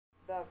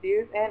The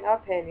views and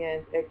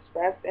opinions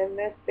expressed in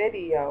this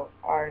video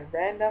are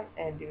random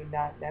and do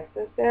not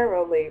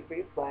necessarily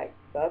reflect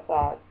the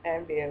thoughts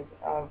and views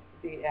of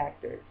the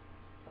actors.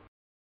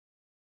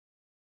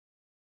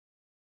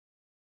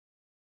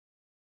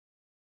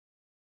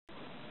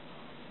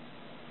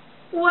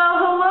 Well,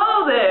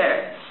 hello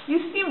there!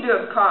 You seem to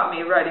have caught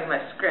me writing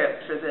my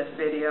script for this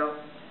video.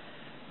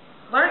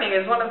 Learning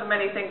is one of the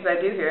many things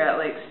I do here at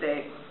Lake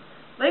State.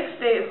 Lake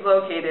State is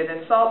located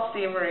in Sault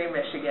Ste. Marie,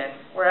 Michigan,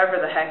 wherever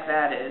the heck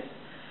that is.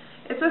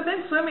 It's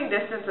within swimming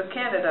distance of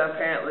Canada,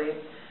 apparently,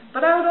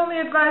 but I would only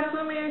advise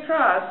swimming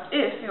across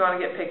if you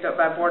want to get picked up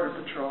by Border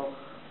Patrol.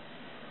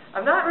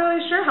 I'm not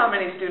really sure how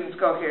many students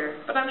go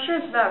here, but I'm sure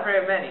it's not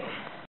very many.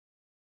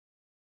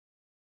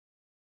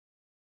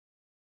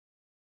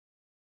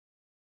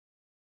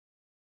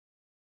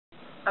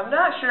 I'm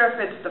not sure if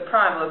it's the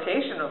prime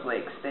location of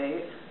Lake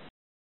State,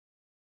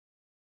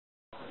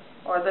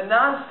 or the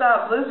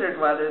non-stop blizzard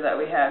weather that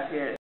we have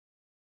here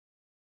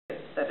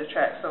that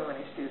attracts so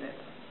many students.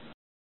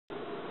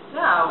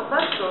 Now,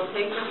 let's go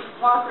take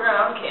a walk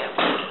around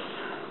campus.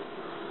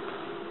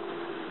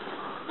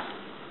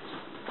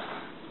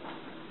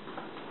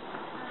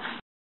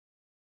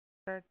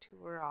 Our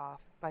tour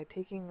off by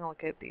taking a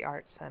look at the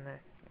Art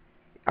Center.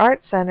 The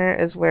Art Center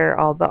is where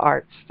all the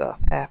art stuff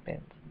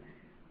happens,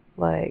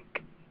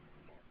 like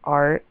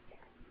art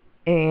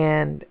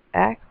and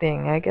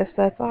acting. I guess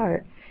that's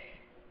art.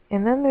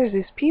 And then there's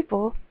these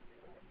people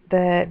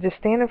that just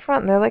stand in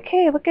front and they're like,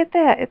 hey, look at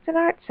that, it's an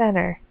art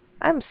center.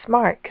 I'm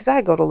smart because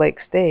I go to Lake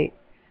State.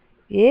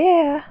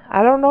 Yeah,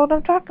 I don't know what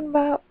I'm talking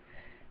about,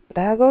 but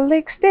I go to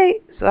Lake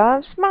State, so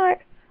I'm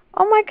smart.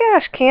 Oh my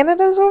gosh,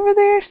 Canada's over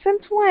there?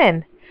 Since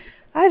when?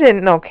 I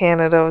didn't know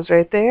Canada was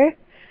right there.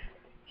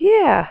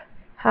 Yeah,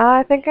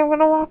 I think I'm going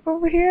to walk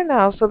over here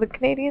now so the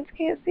Canadians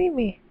can't see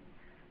me.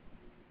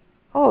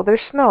 Oh,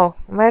 there's snow.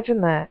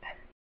 Imagine that.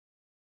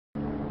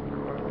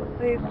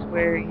 Place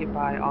where you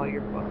buy all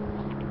your books.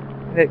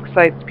 It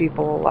excites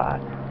people a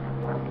lot.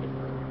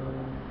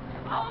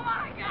 Oh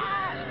my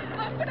God!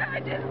 Look what I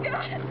just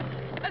got!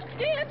 A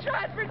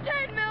Scantron for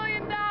 $10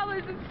 million!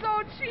 It's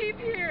so cheap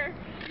here!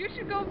 You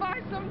should go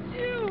buy some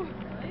too!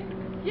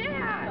 Really?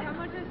 Yeah! How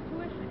much is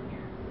tuition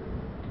here?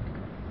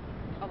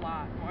 A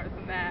lot more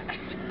than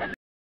that.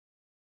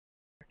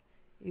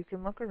 You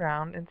can look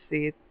around and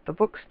see the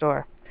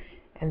bookstore.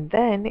 And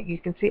then you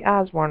can see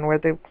Osborne, where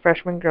the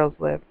freshman girls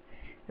live.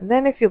 And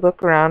then if you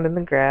look around in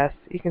the grass,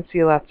 you can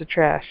see lots of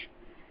trash.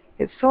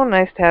 It's so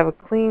nice to have a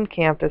clean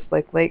campus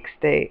like Lake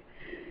State,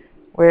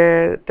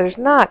 where there's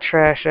not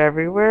trash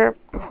everywhere,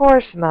 of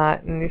course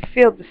not, and you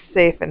feel just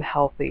safe and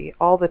healthy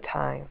all the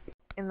time.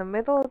 In the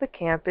middle of the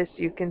campus,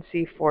 you can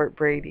see Fort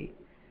Brady.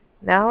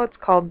 Now it's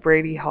called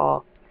Brady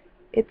Hall.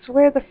 It's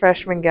where the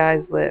freshman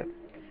guys live.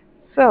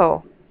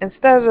 So,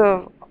 instead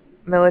of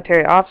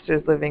military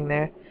officers living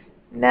there,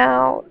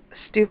 now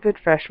stupid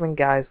freshman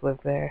guys live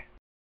there.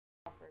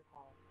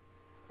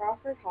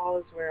 Crawford Hall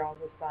is where all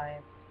the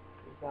sciences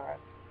are.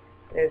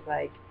 There's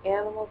like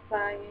animal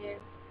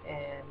science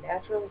and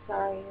natural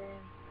science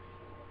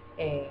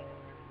and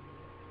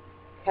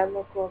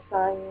chemical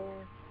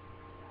science,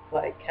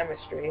 like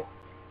chemistry,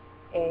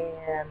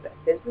 and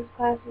business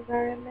classes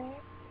are in there,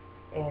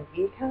 and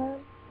econ,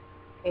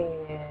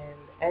 and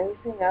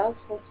anything else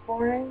that's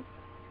boring.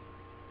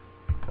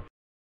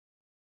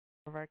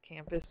 Of our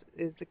campus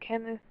is the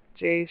Kenneth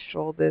J.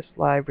 Schuldis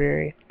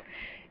Library.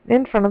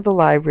 In front of the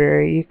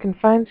library, you can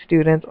find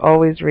students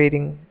always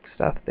reading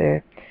stuff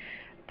there.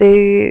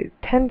 They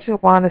tend to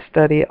want to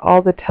study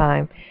all the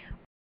time.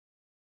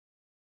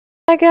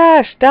 Oh my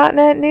gosh,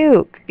 .NET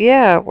Nuke!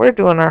 Yeah, we're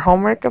doing our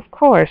homework, of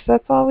course.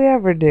 That's all we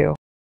ever do.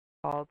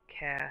 Called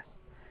CAS,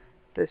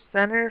 the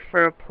Center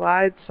for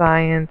Applied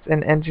Science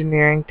and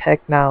Engineering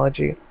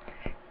Technology.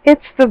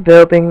 It's the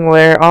building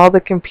where all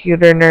the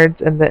computer nerds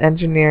and the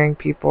engineering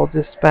people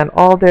just spend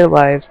all their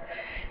lives.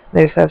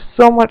 They just have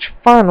so much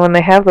fun when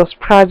they have those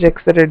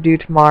projects that are due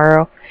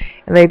tomorrow,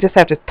 and they just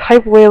have to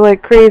type away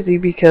like crazy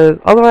because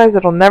otherwise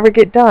it'll never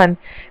get done,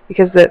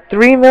 because that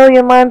 3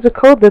 million lines of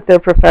code that their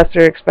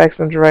professor expects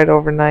them to write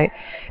overnight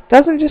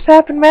doesn't just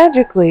happen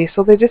magically,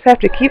 so they just have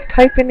to keep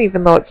typing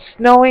even though it's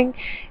snowing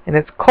and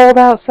it's cold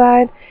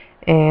outside,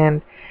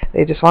 and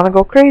they just want to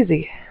go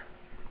crazy.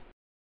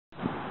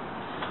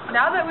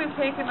 Now that we've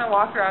taken a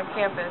walk around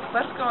campus,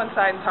 let's go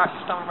inside and talk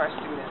to some of our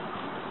students.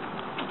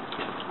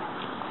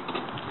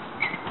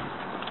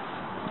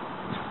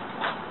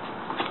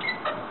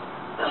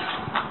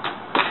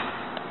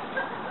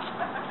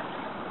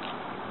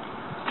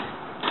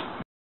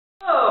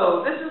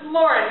 Hello, this is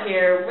Lauren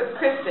here with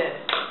Kristen,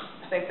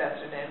 I think that's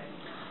her name,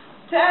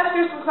 to ask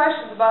her some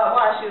questions about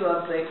why she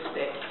loves Lake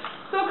State.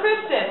 So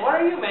Kristen, what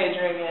are you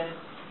majoring in?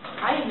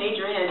 I am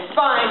majoring in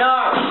fine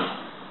arts,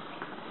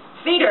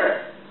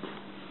 theater,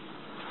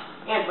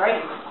 and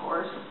writing, of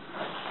course.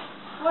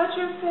 What's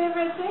your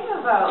favorite thing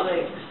about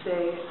Lake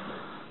State?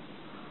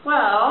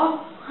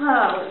 Well,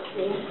 let's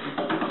see.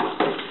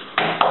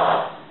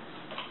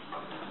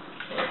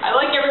 I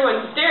like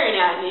everyone staring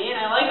at me, and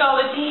I like all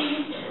the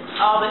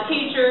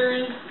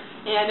teachers,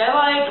 and I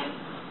like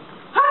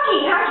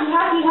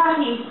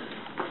Hockey.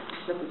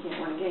 Except we can't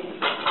win a game.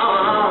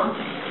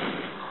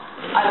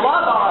 I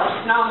love all our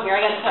snow here,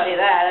 I gotta tell you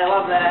that. I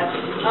love that.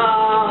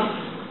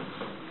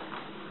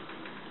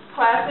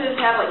 Classes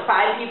have like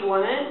 5 people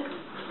in it.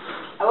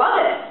 I love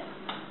it.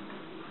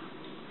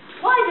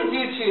 Why did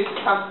you choose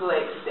to come to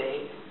Lake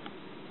State?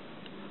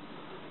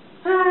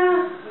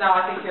 No,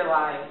 I think you're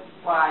lying.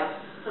 Why?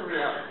 For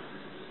real.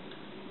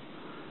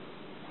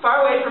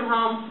 Far away from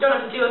home, don't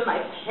have to deal with my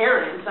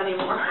parents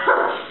anymore.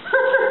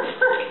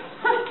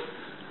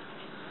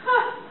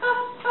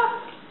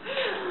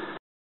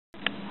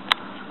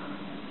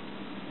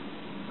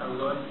 Are we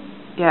going?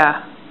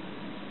 Yeah.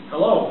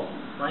 Hello,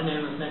 my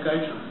name is Nick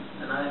Eitram,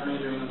 and I am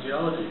majoring in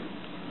geology.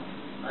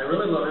 I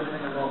really love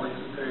everything about Lake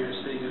Superior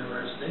State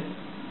University.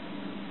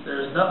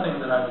 There is nothing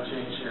that I would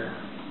change here.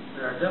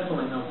 There are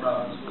definitely no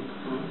problems with the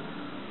food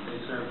they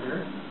serve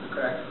here, the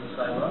cracks in the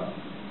sidewalk,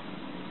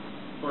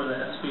 or the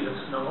speed of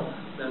snow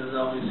that is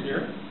always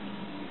here.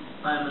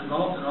 I am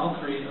involved in all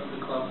 3 of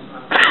the clubs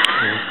on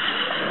campus,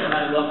 and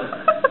I love it.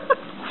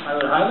 I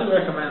would highly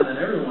recommend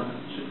that everyone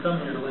should come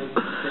here to Lake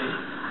State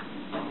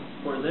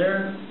for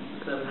their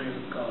 7 years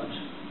of college,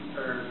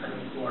 or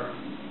 4.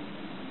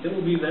 It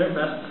will be their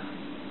best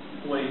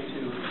way to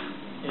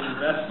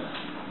invest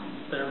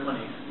their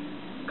money.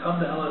 Come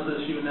to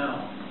LSSU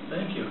now.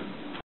 Thank you.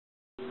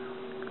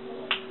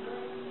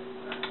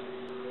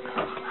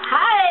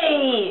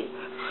 Hi!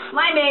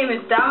 My name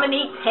is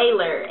Dominique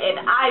Taylor, and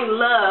I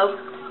love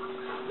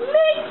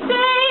Lake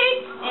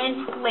State!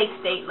 And Lake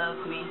State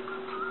loves me.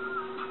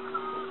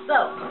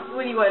 So,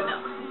 what do you want to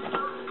know?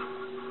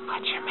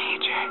 What's your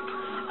major?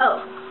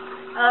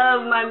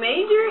 My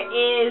major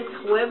is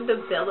web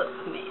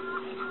development.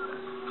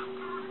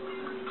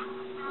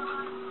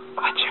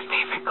 What's your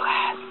favorite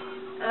class?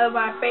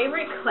 My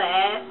favorite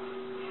class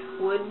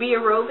would be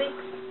aerobics,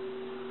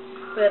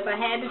 but if I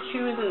had to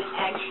choose an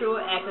actual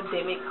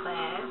academic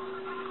class,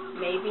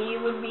 maybe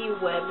it would be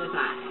web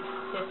design,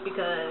 just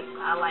because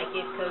I like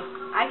it, because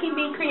I can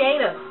be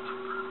creative.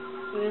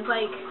 And it's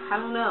like, I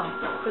don't know,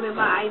 put in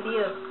my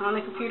idea on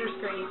the computer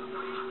screen.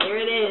 There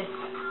it is.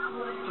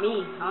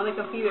 Me on the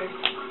computer.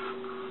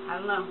 I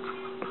don't know.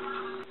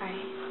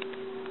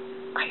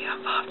 Are you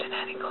involved in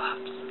any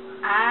clubs?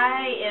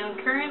 I am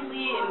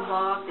currently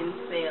involved in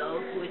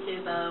sales, which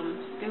is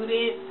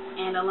student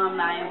and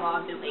alumni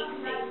involved in Lake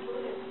State.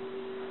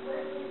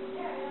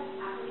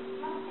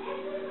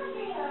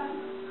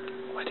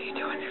 What do you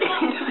do in your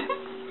free time?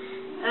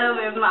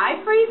 In my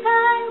free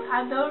time,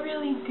 I don't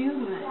really do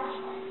much.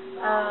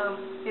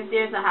 If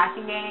there's a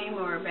hockey game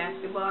or a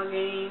basketball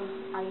game,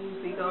 I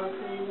usually go to.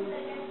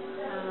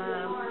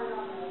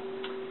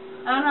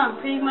 I don't know,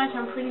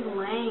 I'm pretty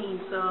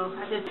lame, so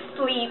I just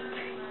sleep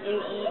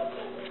and eat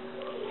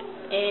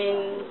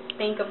and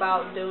think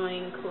about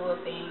doing cool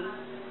things.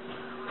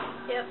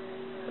 Yep,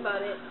 that's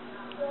about it.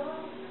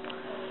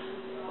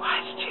 Why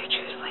did you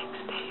choose Lake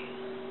State?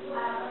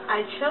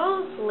 I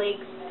chose Lake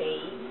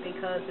State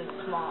because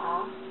it's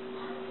small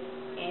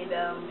and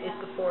it's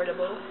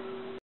affordable.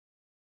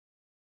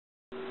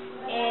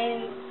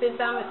 And since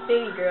I'm a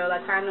city girl, I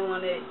kind of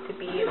wanted to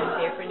be in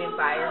a different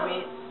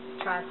environment,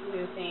 try some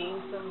new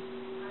things. So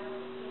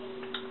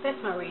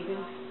that's my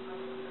reason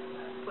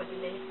for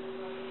today.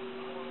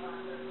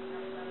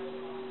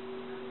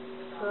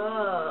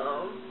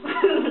 So,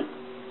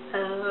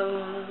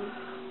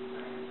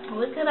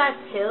 what could I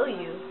tell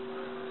you?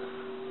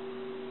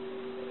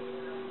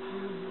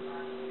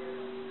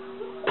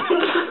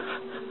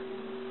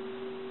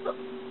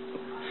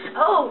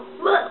 Oh,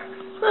 look.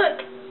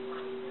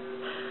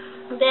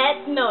 That,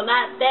 no,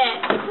 not that.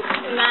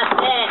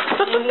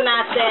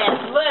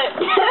 Look.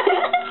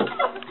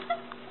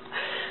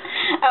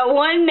 I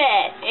won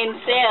that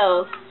in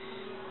sales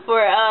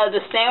for the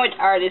Sandwich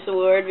Artist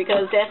Award,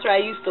 because that's where I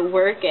used to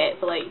work at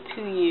for like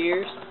 2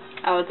 years.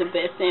 I was the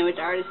best sandwich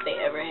artist they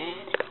ever had.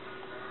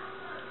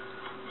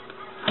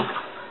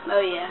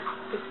 Oh yeah,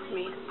 this is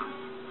me.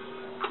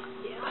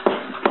 Yeah.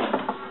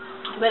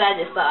 But I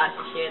just thought I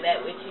should share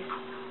that with you.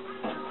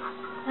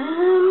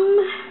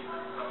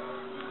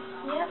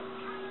 Yep.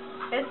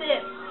 That's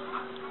it.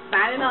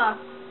 Signing off.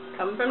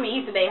 Coming from the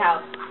Easter Day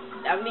house.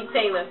 Dominique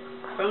Taylor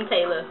from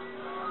Taylor.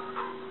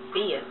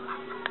 See ya.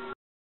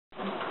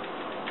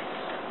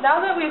 Now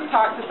that we've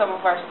talked to some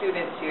of our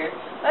students here,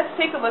 let's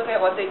take a look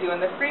at what they do in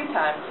their free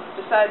time,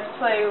 besides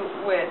play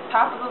with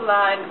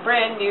top-of-the-line,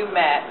 brand-new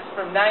Macs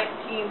from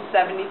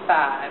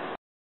 1975.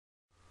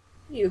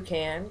 You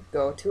can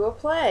go to a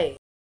play,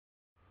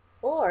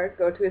 or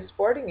go to a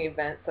sporting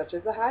event such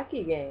as a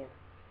hockey game,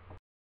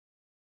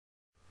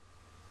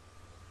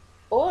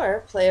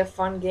 or play a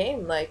fun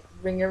game like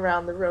Ring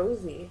Around the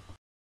Rosie.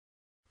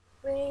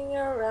 Ring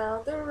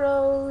around the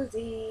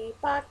rosy,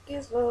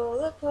 pockets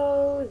full of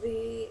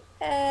posy,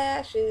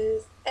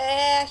 ashes,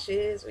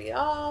 ashes, we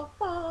all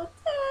fall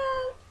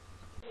down.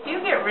 If you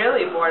get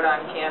really bored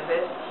on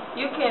campus,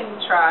 you can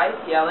try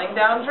yelling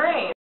down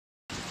drains.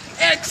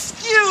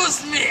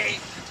 Excuse me!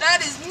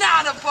 That is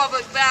not a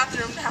public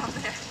bathroom down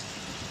there.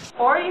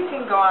 Or you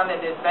can go on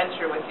an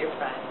adventure with your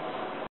friends.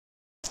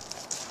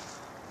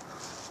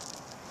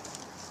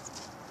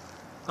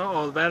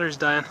 Uh-oh, the battery's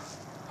dying.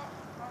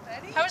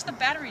 How is the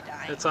battery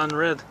dying? It's on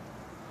red.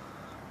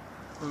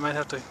 We might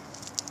have to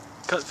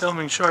cut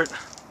filming short.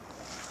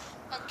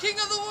 I'm king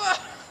of the world!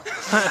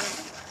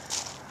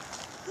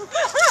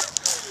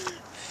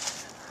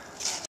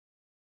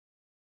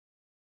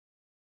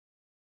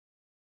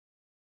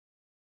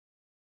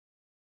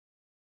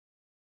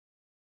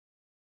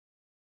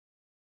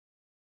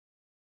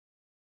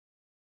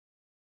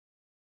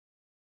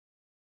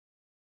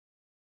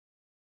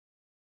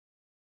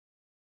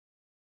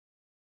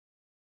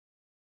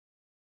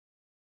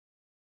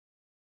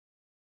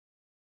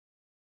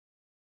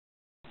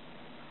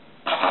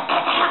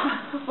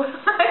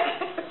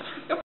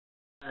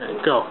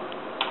 Alright, go.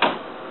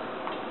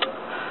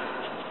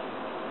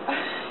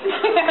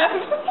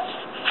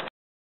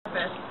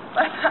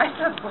 I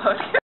just look.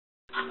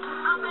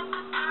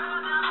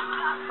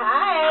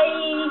 Hi,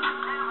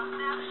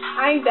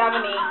 I'm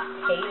Dominique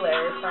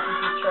Taylor from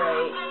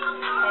Detroit,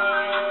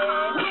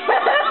 and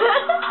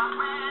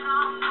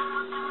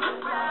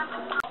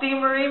Steve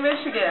Marie,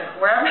 Michigan,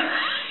 wherever.